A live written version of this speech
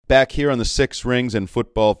back here on the Six Rings and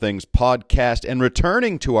Football Things podcast and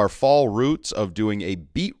returning to our fall roots of doing a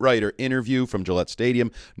beat writer interview from Gillette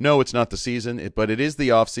Stadium. No, it's not the season, but it is the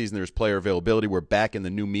offseason. There's player availability. We're back in the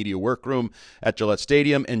new media workroom at Gillette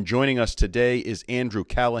Stadium, and joining us today is Andrew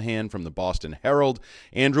Callahan from the Boston Herald.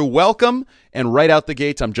 Andrew, welcome, and right out the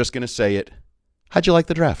gates, I'm just going to say it. How'd you like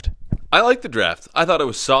the draft? I like the draft. I thought it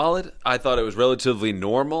was solid. I thought it was relatively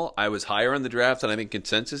normal. I was higher on the draft, and I think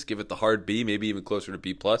consensus, give it the hard B, maybe even closer to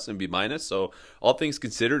B plus and B minus. So all things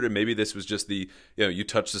considered, and maybe this was just you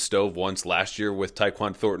touched the stove once last year with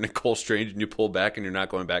Tyquan Thornton and Cole Strange, and you pull back and you're not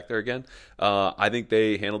going back there again. I think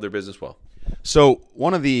they handled their business well. So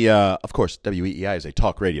one of the, of course, WEEI is a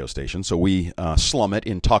talk radio station, so we slum it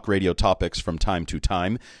in talk radio topics from time to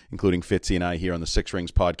time, including Fitzy and I here on the Six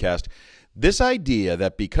Rings podcast. This idea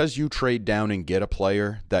that because you trade down and get a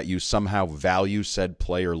player that you somehow value said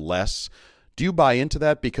player less, do you buy into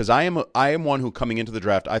that? Because I am one who, coming into the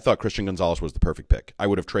draft, I thought Christian Gonzalez was the perfect pick. I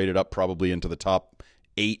would have traded up probably into the top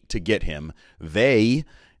 8 to get him.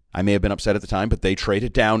 I may have been upset at the time, but they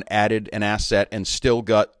traded down, added an asset, and still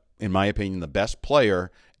got, in my opinion, the best player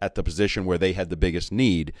at the position where they had the biggest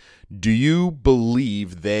need. Do you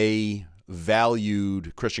believe they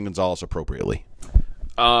valued Christian Gonzalez appropriately?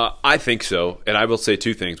 I think so, and I will say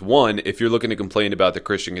two things. One, if you're looking to complain about the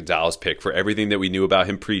Christian Gonzalez pick for everything that we knew about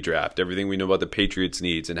him pre-draft, everything we know about the Patriots'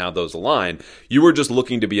 needs and how those align, you were just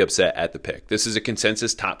looking to be upset at the pick. This is a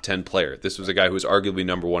consensus top 10 player. This was a guy who was arguably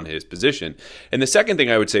number one in his position. And the second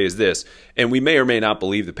thing I would say is this, and we may or may not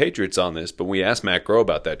believe the Patriots on this, but we asked Matt Groh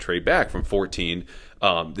about that trade back from 14.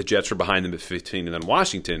 The Jets were behind them at 15, and then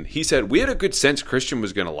Washington. He said, we had a good sense Christian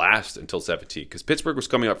was going to last until 17 because Pittsburgh was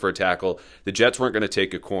coming up for a tackle. The Jets weren't going to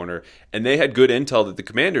take a corner, and they had good intel that the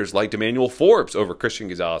Commanders liked Emmanuel Forbes over Christian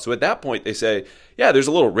Gonzalez. So at that point, they say, yeah, there's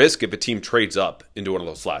a little risk if a team trades up into one of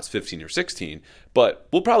those slots, 15 or 16, but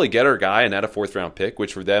we'll probably get our guy and add a fourth-round pick,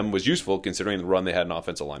 which for them was useful considering the run they had in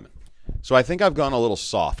offensive linemen. So I think I've gone a little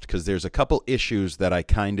soft because there's a couple issues that I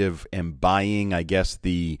kind of am buying, I guess,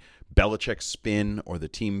 the Belichick spin or the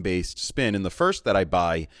team-based spin. And the first that I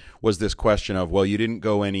buy was this question of, well, you didn't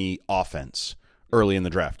go any offense early in the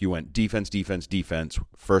draft. You went defense, defense, defense,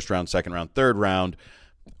 first round, second round, third round.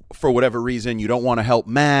 For whatever reason, you don't want to help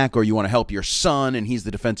Mac or you want to help your son, and he's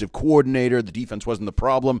the defensive coordinator. The defense wasn't the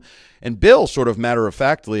problem. And Bill sort of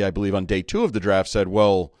matter-of-factly, I believe on day 2 of the draft, said,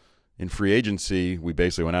 well, in free agency, we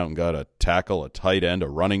basically went out and got a tackle, a tight end, a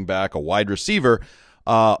running back, a wide receiver.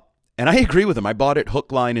 And I agree with him. I bought it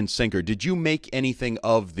hook, line, and sinker. Did you make anything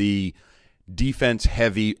of the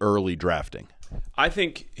defense-heavy early drafting? I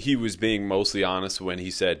think he was being mostly honest when he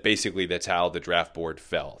said basically that's how the draft board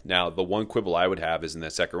fell. Now, the one quibble I would have is in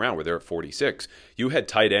that second round where they're at 46. You had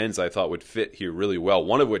tight ends I thought would fit here really well,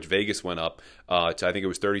 one of which Vegas went up to, I think it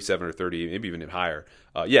was 37 or 30, maybe even higher.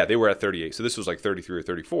 They were at 38, so this was like 33 or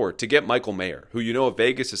 34, to get Michael Mayer, who if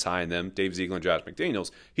Vegas is high in them, Dave Ziegler and Josh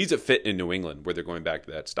McDaniels, he's a fit in New England where they're going back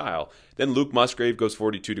to that style. Then Luke Musgrave goes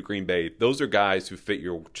 42 to Green Bay. Those are guys who fit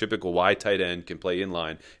your typical wide tight end, can play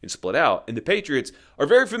inline and split out. And the Patriots are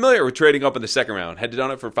very familiar with trading up in the second round, had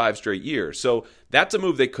done it for 5 straight years. So that's a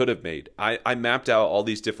move they could have made. I mapped out all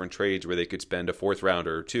these different trades where they could spend a fourth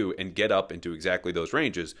rounder or two and get up into exactly those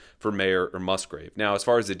ranges for Mayer or Musgrave. Now, as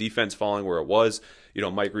far as the defense falling where it was,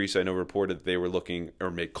 Mike Reese, I know, reported that they were looking or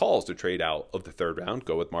made calls to trade out of the third round,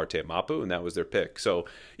 go with Marte Mapu, and that was their pick. So,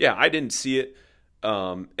 yeah, I didn't see it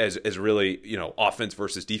as really, offense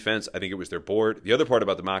versus defense. I think it was their board. The other part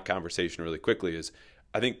about the mock conversation really quickly is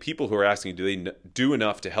I think people who are asking, do they do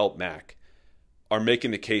enough to help Mac, are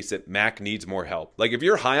making the case that Mac needs more help. Like, if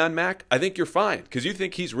you're high on Mac, I think you're fine because you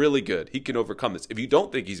think he's really good. He can overcome this. If you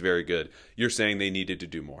don't think he's very good, you're saying they needed to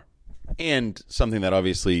do more. And something that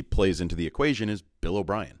obviously plays into the equation is Bill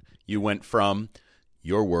O'Brien. You went from,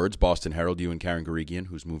 your words, Boston Herald, you and Karen Garigian,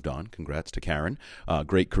 who's moved on. Congrats to Karen.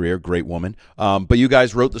 Great career, great woman. But you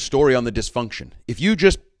guys wrote the story on the dysfunction. If you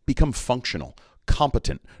just become functional,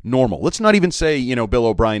 competent, normal. Let's not even say, Bill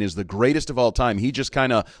O'Brien is the greatest of all time. He just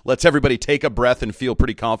kind of lets everybody take a breath and feel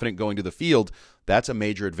pretty confident going to the field. That's a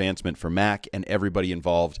major advancement for Mac and everybody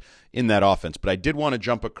involved in that offense. But I did want to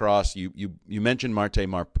jump across. You mentioned Marte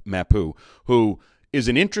Mapu, who is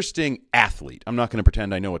an interesting athlete. I'm not going to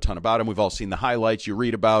pretend I know a ton about him. We've all seen the highlights. You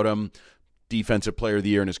read about him. Defensive Player of the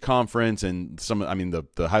Year in his conference, and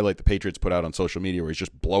the highlight the Patriots put out on social media where he's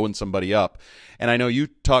just blowing somebody up. And I know you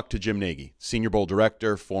talked to Jim Nagy, Senior Bowl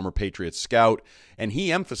director, former Patriots scout, and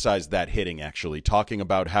he emphasized that hitting, actually, talking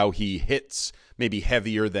about how he hits maybe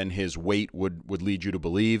heavier than his weight would lead you to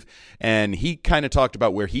believe. And he kind of talked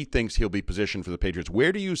about where he thinks he'll be positioned for the Patriots.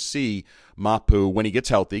 Where do you see Mapu when he gets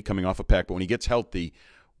healthy, coming off a pec, but when he gets healthy,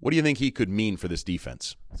 what do you think he could mean for this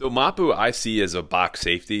defense? So Mapu I see as a box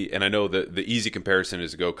safety, and I know the easy comparison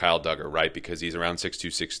is to go Kyle Duggar, right? Because he's around 6'2",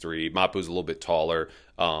 6'3". Mapu's a little bit taller.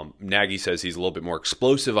 Nagy says he's a little bit more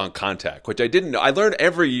explosive on contact, which I didn't know. I learn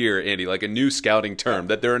every year, Andy, like a new scouting term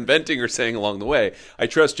that they're inventing or saying along the way. I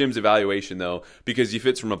trust Jim's evaluation, though, because he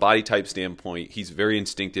fits from a body type standpoint. He's very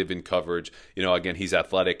instinctive in coverage. Again, he's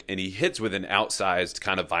athletic, and he hits with an outsized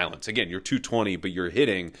kind of violence. Again, you're 220, but you're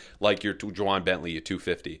hitting like you're Juwan Bentley at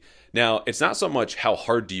 250. Now, it's not so much how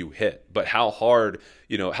hard do you hit, but how hard,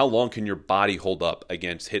 how long can your body hold up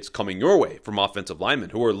against hits coming your way from offensive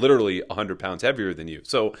linemen who are literally 100 pounds heavier than you.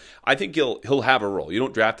 So I think he'll have a role. You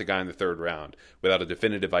don't draft a guy in the third round without a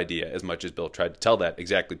definitive idea, as much as Bill tried to tell that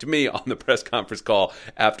exactly to me on the press conference call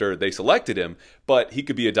after they selected him. But he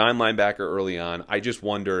could be a dime linebacker early on. I just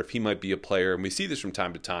wonder if he might be a player, and we see this from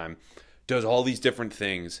time to time, does all these different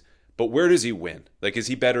things. But where does he win? Like, is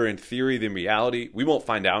he better in theory than reality? We won't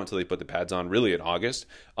find out until they put the pads on, really, in August.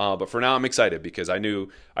 But for now, I'm excited because I'd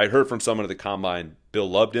heard from someone at the Combine, Bill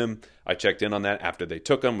loved him. I checked in on that after they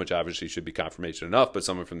took him, which obviously should be confirmation enough. But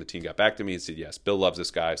someone from the team got back to me and said, yes, Bill loves this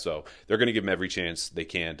guy. So they're going to give him every chance they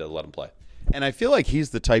can to let him play. And I feel like he's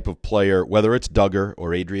the type of player, whether it's Duggar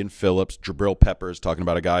or Adrian Phillips, Jabril Peppers, talking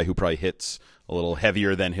about a guy who probably hits a little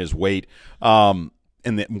heavier than his weight.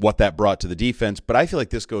 And what that brought to the defense. But I feel like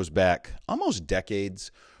this goes back almost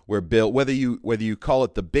decades where Bill, whether you call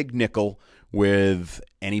it the big nickel with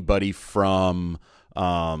anybody from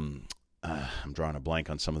I'm drawing a blank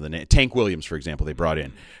on some of the names. Tank Williams, for example, they brought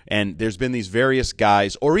in. And there's been these various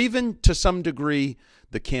guys, or even to some degree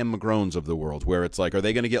the Cam McGrones of the world, where it's like, are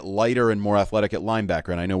they going to get lighter and more athletic at linebacker?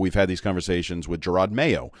 And I know we've had these conversations with Gerard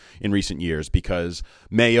Mayo in recent years because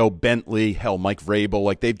Mayo, Bentley, Mike Vrabel,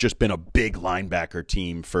 like they've just been a big linebacker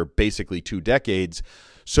team for basically 2 decades.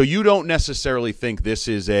 So you don't necessarily think this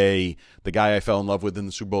is the guy I fell in love with in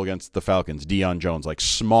the Super Bowl against the Falcons, Deion Jones, like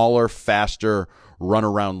smaller, faster,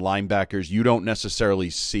 run-around linebackers. You don't necessarily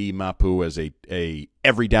see Mapu as a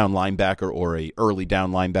every down linebacker or a early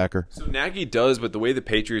down linebacker. So Nagy does, but the way the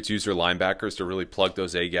Patriots use their linebackers to really plug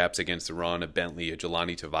those A-gaps against the run, a Bentley, a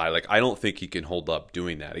Jelani Tavai, like I don't think he can hold up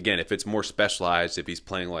doing that. Again, if it's more specialized, if he's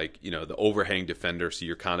playing like, the overhang defender, so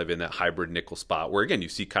you're kind of in that hybrid nickel spot where, again, you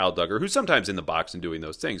see Kyle Duggar, who's sometimes in the box and doing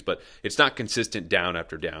those things, but it's not consistent down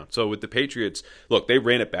after down. So with the Patriots, look, they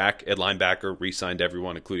ran it back at linebacker, re-signed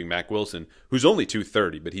everyone, including Mack Wilson, who's only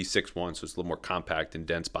 230, but he's 6'1", so it's a little more compact and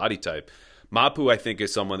dense body type. Mapu, I think,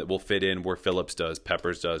 is someone that will fit in where Phillips does,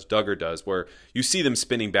 Peppers does, Duggar does, where you see them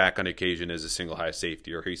spinning back on occasion as a single high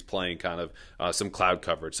safety, or he's playing kind of some cloud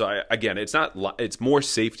coverage. So again, it's more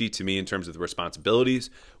safety to me in terms of the responsibilities.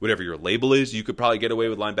 Whatever your label is, you could probably get away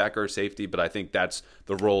with linebacker or safety, but I think that's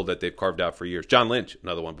the role that they've carved out for years. John Lynch,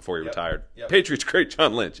 another one before he retired. Yep. Patriots great,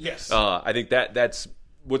 John Lynch. Yes, I think that's.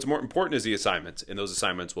 What's more important is the assignments, and those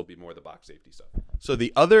assignments will be more the box safety stuff. So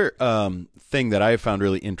the other thing that I have found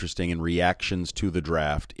really interesting in reactions to the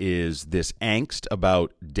draft is this angst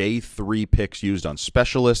about day 3 picks used on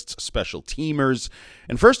specialists, special teamers.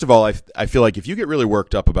 And first of all, I feel like if you get really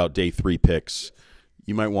worked up about day 3 picks,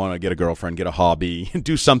 you might want to get a girlfriend, get a hobby,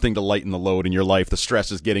 do something to lighten the load in your life. The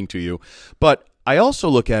stress is getting to you. But I also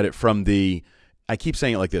look at it from I keep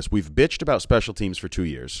saying it like this. We've bitched about special teams for 2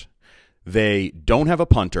 years. They don't have a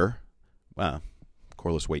punter.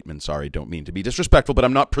 Corliss Waitman, sorry, don't mean to be disrespectful, but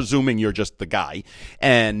I'm not presuming you're just the guy.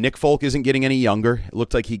 And Nick Folk isn't getting any younger. It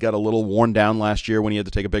looked like he got a little worn down last year when he had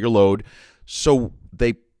to take a bigger load. So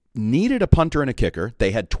they needed a punter and a kicker.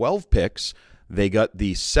 They had 12 picks. They got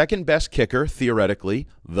the second best kicker, theoretically,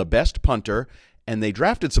 the best punter, and they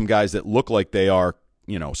drafted some guys that look like they are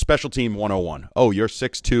special team 101. Oh, you're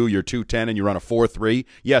 6'2", you're 210, and you run a 4.3.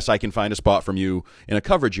 Yes, I can find a spot from you in a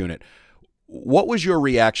coverage unit. What was your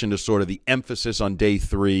reaction to sort of the emphasis on day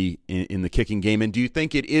 3 in the kicking game? And do you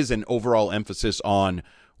think it is an overall emphasis on,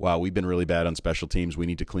 wow, we've been really bad on special teams, we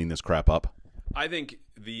need to clean this crap up? I think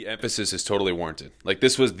the emphasis is totally warranted. Like,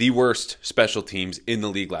 this was the worst special teams in the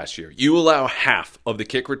league last year. You allow half of the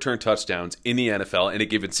kick return touchdowns in the NFL in a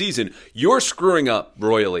given season, you're screwing up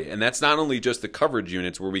royally. And that's not only just the coverage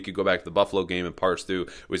units where we could go back to the Buffalo game and parse through,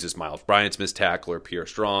 was this Miles Bryant's missed tackle or Pierre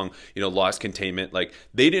Strong, lost containment. Like,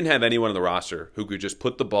 they didn't have anyone on the roster who could just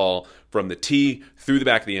put the ball from the tee through the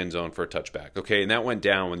back of the end zone for a touchback. Okay, and that went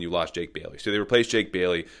down when you lost Jake Bailey. So they replaced Jake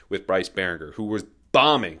Bailey with Bryce Behringer, who was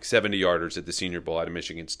bombing 70-yarders at the Senior Bowl out of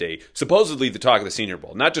Michigan State. Supposedly the talk of the Senior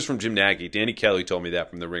Bowl, not just from Jim Nagy. Danny Kelly told me that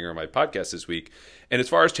from The Ringer on my podcast this week. And as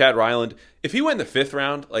far as Chad Ryland, if he went in the 5th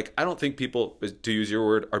round, I don't think people, to use your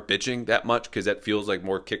word, are bitching that much because that feels like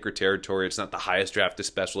more kicker territory. It's not the highest drafted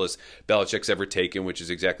specialist Belichick's ever taken, which is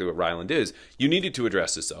exactly what Ryland is. You needed to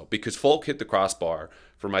address this, though, because Folk hit the crossbar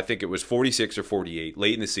from I think it was 46 or 48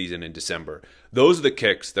 late in the season in December. Those are the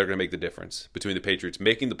kicks that are going to make the difference between the Patriots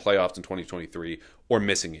making the playoffs in 2023 or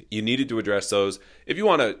missing it. You needed to address those. If you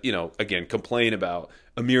want to, again, complain about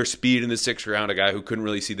Amir Speed in the 6th round, a guy who couldn't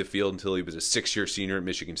really see the field until he was a 6-year senior at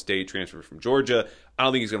Michigan State, transferred from Georgia. I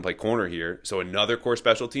don't think he's going to play corner here. So another core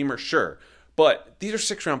special teamer, sure. But these are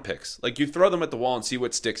 6th-round picks. Like, you throw them at the wall and see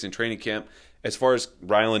what sticks in training camp. As far as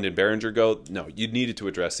Ryland and Behringer go, no, you needed to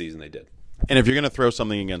address these, and they did. And if you're going to throw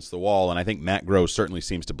something against the wall, and I think Matt Gross certainly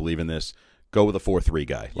seems to believe in this, go with a 4-3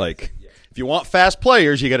 guy. Yes. If you want fast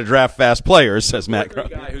players, you got to draft fast players, says Matt Gross.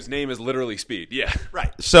 Guy whose name is literally Speed. Yeah.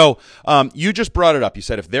 Right. So you just brought it up. You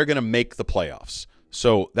said if they're going to make the playoffs.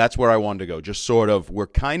 So that's where I wanted to go. Just sort of, we're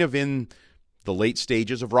kind of in the late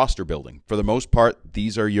stages of roster building. For the most part,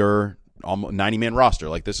 these are your 90-man roster.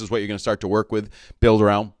 Like, this is what you're going to start to work with, build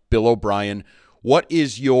around. Bill O'Brien. What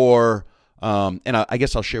is your and I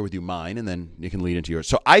guess I'll share with you mine, and then you can lead into yours.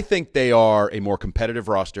 So I think they are a more competitive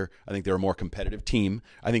roster. I think they're a more competitive team.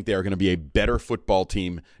 I think they are going to be a better football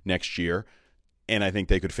team next year, and I think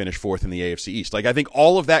they could finish 4th in the AFC East. Like, I think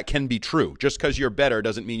all of that can be true. Just because you're better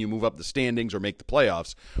doesn't mean you move up the standings or make the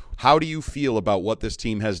playoffs. How do you feel about what this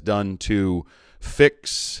team has done to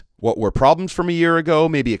fix what were problems from a year ago,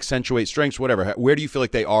 maybe accentuate strengths, whatever? Where do you feel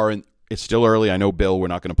like they are in? It's still early. I know, Bill, we're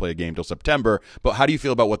not going to play a game till September, but how do you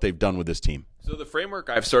feel about what they've done with this team? So the framework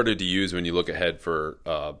I've started to use when you look ahead for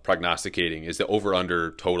prognosticating is the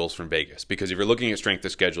over-under totals from Vegas. Because if you're looking at strength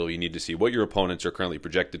of schedule, you need to see what your opponents are currently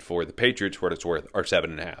projected for. The Patriots, for what it's worth, are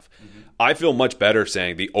 7.5. I feel much better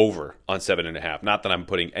saying the over on 7.5. Not that I'm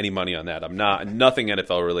putting any money on that. I'm not. Nothing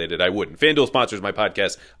NFL related. I wouldn't. FanDuel sponsors my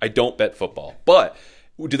podcast. I don't bet football. But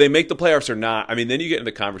do they make the playoffs or not? I mean, then you get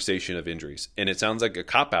into the conversation of injuries, and it sounds like a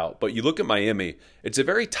cop-out, but you look at Miami, it's a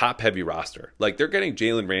very top-heavy roster. Like, they're getting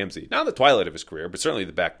Jalen Ramsey, not the twilight of his career, but certainly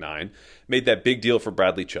the back nine. Made that big deal for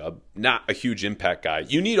Bradley Chubb, not a huge impact guy.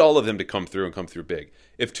 You need all of them to come through and come through big.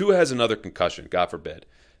 If Tua has another concussion, God forbid,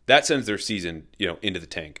 that sends their season, into the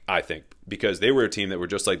tank, I think, because they were a team that were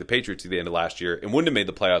just like the Patriots at the end of last year and wouldn't have made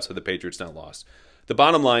the playoffs had the Patriots not lost. The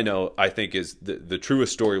bottom line, though, I think is the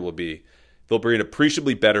truest story will be they'll bring an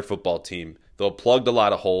appreciably better football team. They'll have plugged a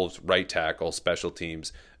lot of holes, right tackle, special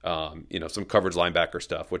teams, some coverage linebacker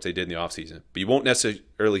stuff, which they did in the offseason. But you won't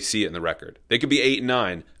necessarily see it in the record. They could be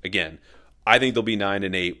 8-9 again. I think they'll be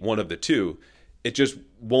 9-8, one of the two. It just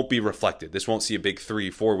won't be reflected. This won't see a big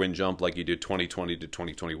 3-4 win jump like you did 2020 to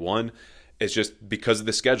 2021. It's just because of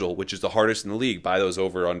the schedule, which is the hardest in the league by those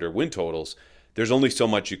over-under win totals. There's only so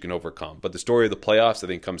much you can overcome. But the story of the playoffs, I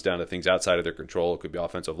think, comes down to things outside of their control. It could be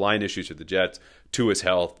offensive line issues with the Jets, Tua's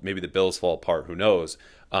health, maybe the Bills fall apart, who knows.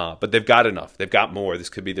 But they've got enough. They've got more. This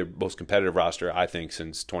could be their most competitive roster, I think,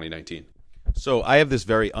 since 2019. So I have this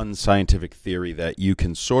very unscientific theory that you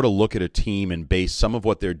can sort of look at a team and base some of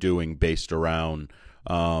what they're doing based around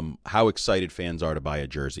how excited fans are to buy a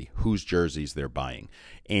jersey, whose jerseys they're buying.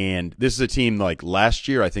 And this is a team like last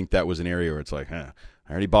year, I think that was an area where it's like, I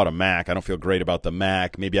already bought a Mac. I don't feel great about the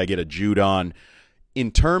Mac. Maybe I get a Judon.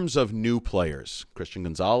 In terms of new players, Christian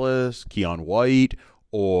Gonzalez, Keon White,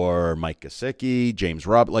 or Mike Gesicki, James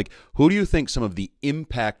Robb, who do you think some of the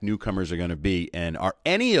impact newcomers are going to be, and are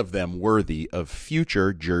any of them worthy of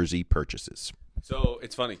future jersey purchases? So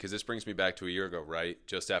it's funny because this brings me back to a year ago, right?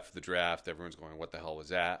 Just after the draft, everyone's going, what the hell was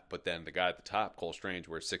that? But then the guy at the top, Cole Strange,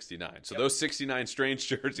 wears 69. So those 69 Strange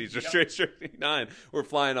jerseys, or Strange 69, were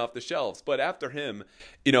flying off the shelves. But after him,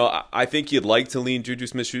 I think you'd like to lean Juju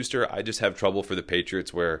Smith-Schuster. I just have trouble for the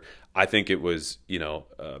Patriots where I think it was,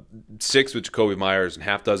 6 with Jacoby Myers and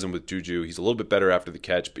half dozen with Juju. He's a little bit better after the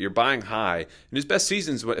catch, but you're buying high. And his best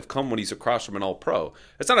seasons have come when he's across from an all-pro.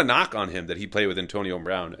 It's not a knock on him that he played with Antonio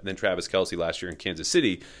Brown and then Travis Kelce last year in Kansas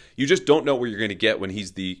City. You just don't know where you're going to get when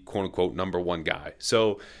he's the quote-unquote number one guy.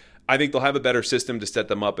 So I think they'll have a better system to set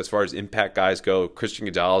them up as far as impact guys go. Christian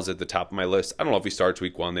Gonzalez at the top of my list. I don't know if he starts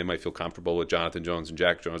week 1. They might feel comfortable with Jonathan Jones and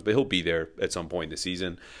Jack Jones, but he'll be there at some point in the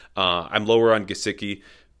season. I'm lower on Gesicki.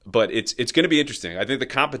 But it's going to be interesting. I think the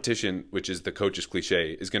competition, which is the coach's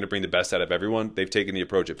cliche, is going to bring the best out of everyone. They've taken the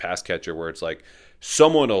approach at pass catcher where it's like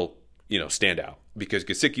someone will, stand out because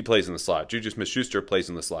Gesicki plays in the slot. Juju Smith-Schuster plays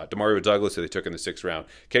in the slot. Demario Douglas, who they took in the 6th round.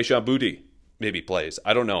 Keyshawn Boutte maybe plays.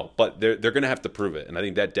 I don't know. But they're going to have to prove it. And I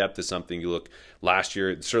think that depth is something you look last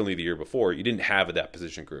year, certainly the year before, you didn't have that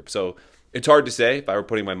position group. So it's hard to say if I were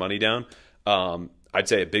putting my money down. I'd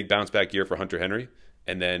say a big bounce back year for Hunter Henry.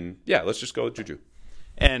 And then, let's just go with Juju.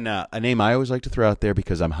 And a name I always like to throw out there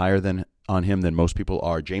because I'm higher than on him than most people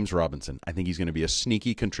are James Robinson. I think he's going to be a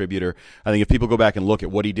sneaky contributor. I think if people go back and look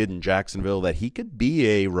at what he did in Jacksonville, that he could be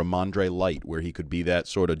a Ramondre Light, where he could be that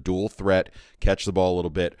sort of dual threat, catch the ball a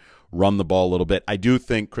little bit, run the ball a little bit. I do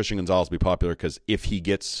think Christian Gonzalez will be popular because if he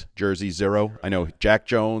gets jersey 0, I know Jack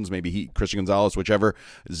Jones, maybe Christian Gonzalez, whichever,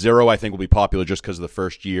 0 I think will be popular just because of the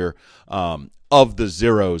first year of the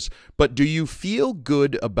zeros. But do you feel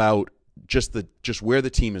good about just where the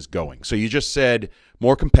team is going? So you just said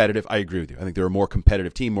more competitive. I agree with you. I think they're a more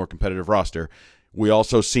competitive team, more competitive roster. We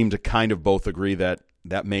also seem to kind of both agree that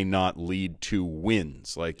may not lead to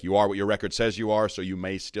wins. Like, you are what your record says you are, so you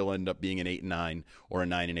may still end up being an 8-9 or a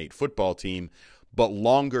 9-8 football team. But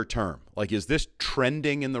longer term, like, is this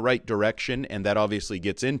trending in the right direction? And that obviously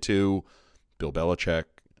gets into Bill Belichick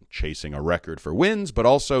chasing a record for wins, but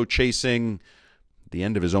also chasing the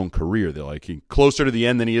end of his own career. They're like, he closer to the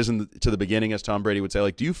end than he is to the beginning, as Tom Brady would say.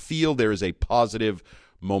 Like, do you feel there is a positive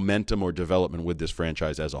momentum or development with this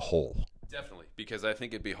franchise as a whole? Definitely, because I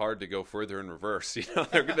think it'd be hard to go further in reverse.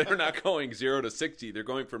 They're not going 0 to 60. They're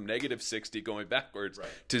going from negative 60 going backwards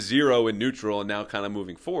to 0 in neutral, and now kind of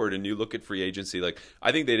moving forward. And you look at free agency, like,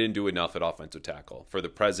 I think they didn't do enough at offensive tackle for the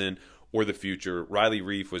present or the future. Riley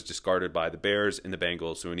Reif was discarded by the Bears and the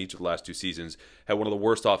Bengals, who in each of the last 2 seasons had one of the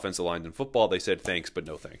worst offensive lines in football. They said thanks, but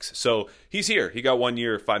no thanks. So he's here. He got 1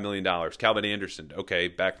 year, $5 million. Calvin Anderson, okay,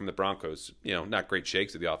 back from the Broncos, not great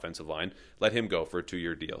shakes at the offensive line. Let him go for a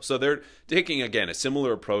 2-year deal. So they're taking, again, a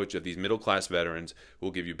similar approach of these middle-class veterans who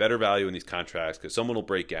will give you better value in these contracts because someone will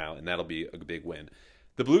break out, and that'll be a big win.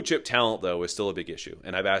 The blue chip talent, though, is still a big issue.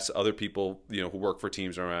 And I've asked other people, who work for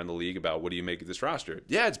teams around the league about what do you make of this roster?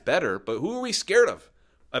 Yeah, it's better, but who are we scared of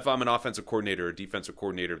if I'm an offensive coordinator or defensive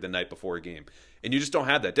coordinator the night before a game? And you just don't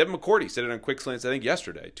have that. Devin McCourty said it on Quick Slants, I think,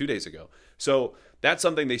 yesterday, 2 days ago. So that's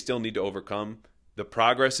something they still need to overcome. The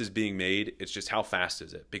progress is being made. It's just how fast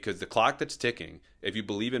is it? Because the clock that's ticking, if you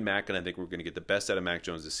believe in Mac, and I think we're going to get the best out of Mac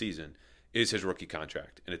Jones this season, is his rookie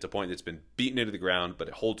contract. And it's a point that's been beaten into the ground, but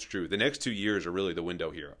it holds true. The next 2 years are really the window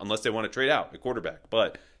here, unless they want to trade out a quarterback.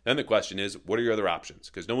 But then the question is, what are your other options?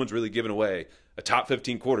 Because no one's really given away a top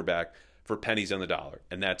 15 quarterback for pennies on the dollar.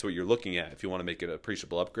 And that's what you're looking at if you want to make it an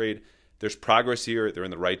appreciable upgrade. There's progress here. They're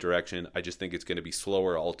in the right direction. I just think it's going to be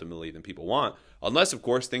slower ultimately than people want, unless, of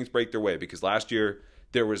course, things break their way. Because last year,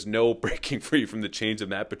 there was no breaking free from the chains of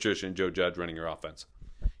Matt Patricia and Joe Judge running your offense.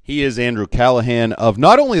 He is Andrew Callahan of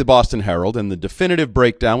not only the Boston Herald and the definitive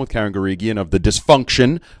breakdown with Karen Guregian of the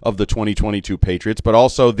dysfunction of the 2022 Patriots, but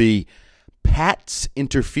also the Pat's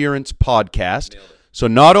Interference podcast. So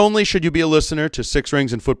not only should you be a listener to Six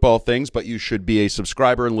Rings and Football Things, but you should be a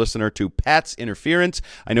subscriber and listener to Pat's Interference.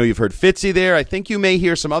 I know you've heard Fitzy there. I think you may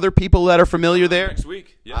hear some other people that are familiar there. Next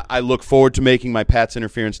week. Yeah. I look forward to making my Pat's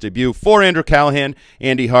Interference debut. For Andrew Callahan,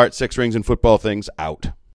 Andy Hart, Six Rings and Football Things, out.